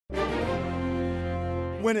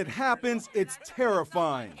When it happens, it's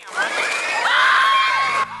terrifying.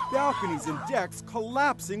 Balconies and decks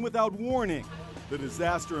collapsing without warning. The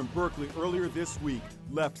disaster in Berkeley earlier this week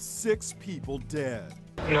left 6 people dead.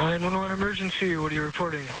 911 emergency, what are you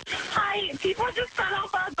reporting? Hi, people just fell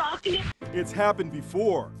off our balcony. It's happened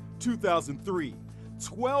before. 2003,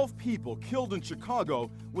 12 people killed in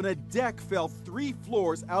Chicago when a deck fell 3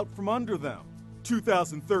 floors out from under them.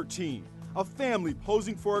 2013, a family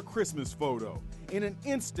posing for a Christmas photo. In an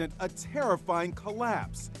instant, a terrifying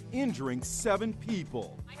collapse, injuring 7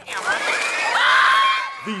 people.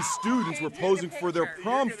 These students were posing for their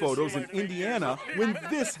prom photos in Indiana when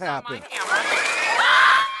this happened.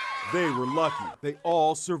 They were lucky. They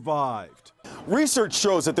all survived. Research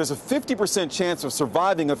shows that there's a 50% chance of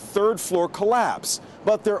surviving a 3rd-floor collapse,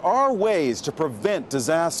 but there are ways to prevent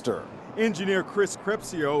disaster. Engineer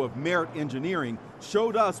Krepcio of Merritt Engineering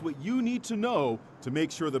showed us what you need to know to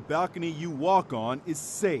make sure the balcony you walk on is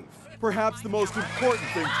safe. Perhaps the most important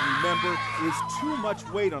thing to remember is too much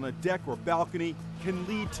weight on a deck or balcony can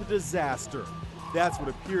lead to disaster. That's what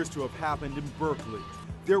appears to have happened in Berkeley.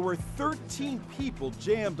 There were 13 people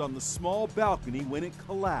jammed on the small balcony when it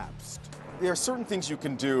collapsed. There are certain things you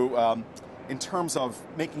can do in terms of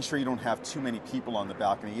making sure you don't have too many people on the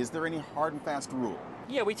balcony. Is there any hard and fast rule?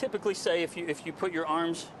 Yeah, we typically say if you put your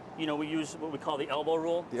arms, we use what we call the elbow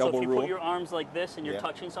rule. The elbow rule. So if you rule. put your arms like this and you're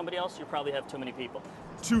touching somebody else, you probably have too many people.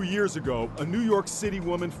 2 years ago, a New York City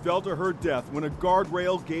woman fell to her death when a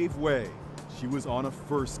guardrail gave way. She was on a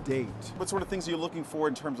first date. What sort of things are you looking for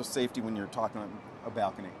in terms of safety when you're talking on a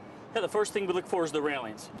balcony? Yeah, the first thing we look for is the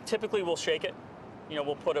railings. Typically we'll shake it.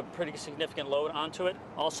 We'll put a pretty significant load onto it.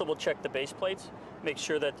 Also, we'll check the base plates, make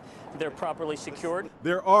sure that they're properly secured.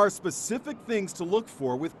 There are specific things to look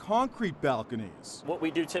for with concrete balconies. What we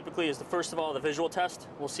do typically is, first of all, the visual test.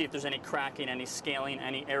 We'll see if there's any cracking, any scaling,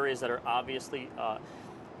 any areas that are obviously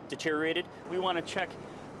deteriorated. We want to check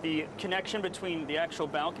the connection between the actual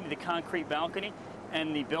balcony, the concrete balcony,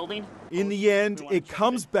 and the building. In the end, it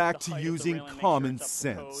comes back to using common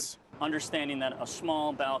sense. Understanding that a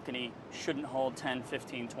small balcony shouldn't hold 10,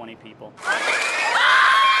 15, 20 people.